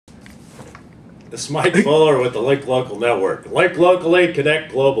This is Mike Boehler with the Link Local Network. Link locally,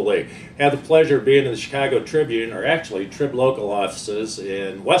 connect globally. Had the pleasure of being in the Chicago Tribune, or actually TribLocal offices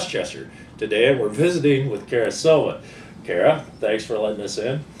in Westchester today, and we're visiting with Kara Silva. Kara, thanks for letting us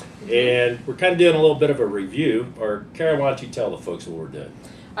in. And we're kind of doing a little bit of a review. Or Kara, why don't you tell the folks what we're doing?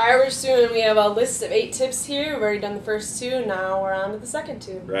 All right, we have a list of 8 tips here. We've already done the first 2. Now we're on to the second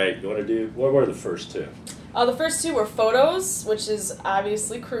 2. Right. You want to do, what were the first 2? The first 2 were photos, which is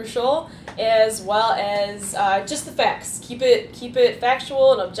obviously crucial, as well as just the facts. Keep it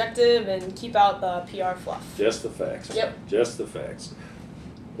factual and objective, and keep out the PR fluff. Just the facts. Yep. Just the facts.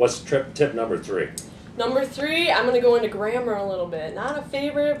 What's tip number 3? Number 3, I'm going to go into grammar a little bit. Not a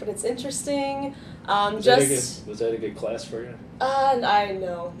favorite, but it's interesting. Was that a good class for you?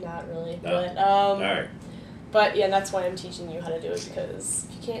 No, not really. No. But, all right. But yeah, that's why I'm teaching you how to do it, because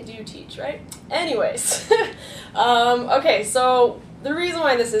if you can't do, teach, right? Anyways, okay, so the reason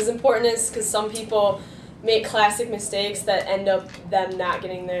why this is important is because some people make classic mistakes that end up them not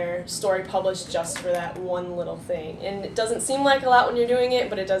getting their story published just for that one little thing. And it doesn't seem like a lot when you're doing it,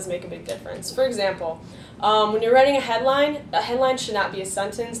 but it does make a big difference. For example, when you're writing a headline should not be a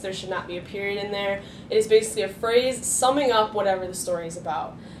sentence. There should not be a period in there. It is basically a phrase summing up whatever the story is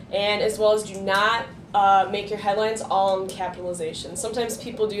about. And as well as do not make your headlines all in capitalization. Sometimes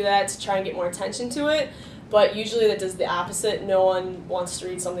people do that to try and get more attention to it, but usually that does the opposite. No one wants to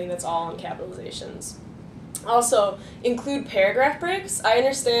read something that's all in capitalizations. Also, include paragraph breaks. I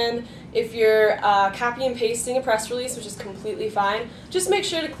understand if you're copy and pasting a press release, which is completely fine, just make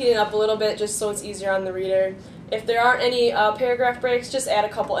sure to clean it up a little bit just so it's easier on the reader. If there aren't any paragraph breaks, just add a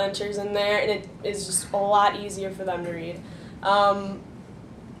couple enters in there, and it is just a lot easier for them to read.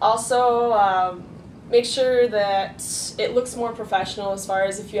 Also, make sure that it looks more professional as far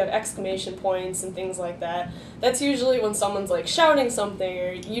as if you have exclamation points and things like that. That's usually when someone's like shouting something,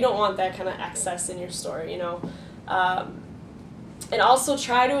 or you don't want that kind of excess in your story, you know. And also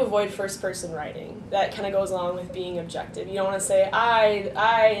try to avoid first-person writing. That kind of goes along with being objective. You don't want to say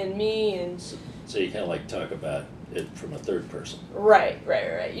I and me and... So you kind of like talk about it from a third person. Right.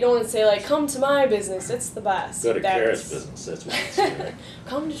 You don't want to say like, come to my business, it's the best. Go to Kara's business, that's what you say, right?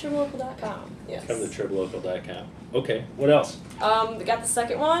 Come to TribLocal.com. Yes. Come to TribLocal.com. Okay, what else? We got the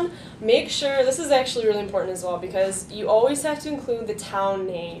second one. Make sure, this is actually really important as well, because you always have to include the town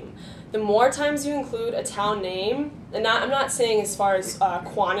name. The more times you include a town name, and I'm not saying as far as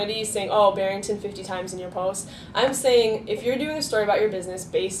quantity, saying, oh, Barrington 50 times in your post. I'm saying if you're doing a story about your business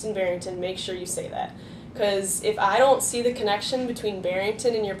based in Barrington, make sure you say that. Because if I don't see the connection between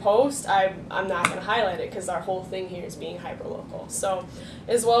Barrington and your post, I'm not going to highlight it, because our whole thing here is being hyperlocal. So,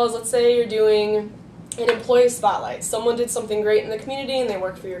 as well as, let's say you're doing an employee spotlight. Someone did something great in the community and they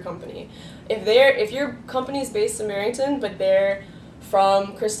work for your company. If your company is based in Barrington, but they're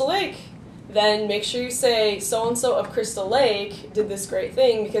from Crystal Lake, then make sure you say so-and-so of Crystal Lake did this great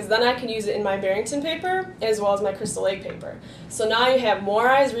thing, because then I can use it in my Barrington paper as well as my Crystal Lake paper. So now you have more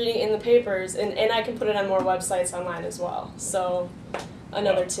eyes reading in the papers, and I can put it on more websites online as well. So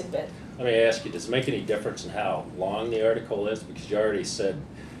another tidbit. Let me ask you, does it make any difference in how long the article is? Because you already said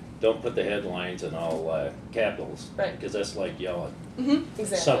don't put the headlines in all capitals. Right. Because that's like yelling.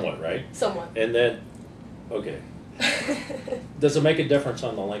 Exactly. Somewhat, right? Somewhat. And then, okay. Does it make a difference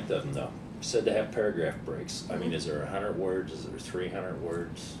on the length of them, though? You said to have paragraph breaks. I mean, is there 100 words? Is there 300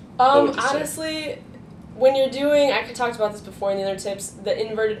 words? Honestly, when you're doing, I talked about this before in the other tips, the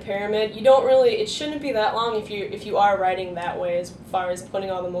inverted pyramid, you don't really, it shouldn't be that long if you are writing that way, as far as putting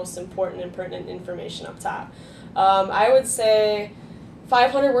all the most important and pertinent information up top. I would say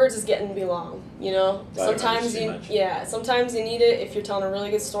 500 words is getting to be long, you know. Sometimes you need it if you're telling a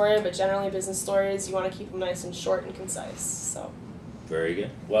really good story, but generally business stories, you want to keep them nice and short and concise. So. Very good.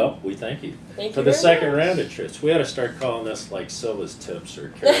 Well, we thank you. Thank for you the very second much. round of trips. We ought to start calling this like Silva's tips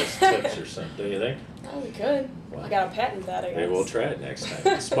or Kara's tips or something. Do you think? Oh, we could. Well, I got to patent that, I guess. Maybe we'll try it next time.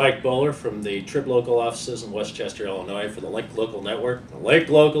 It's Mike Boehler from the TribLocal offices in Westchester, Illinois for the Link Local Network. Link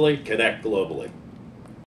locally, connect globally.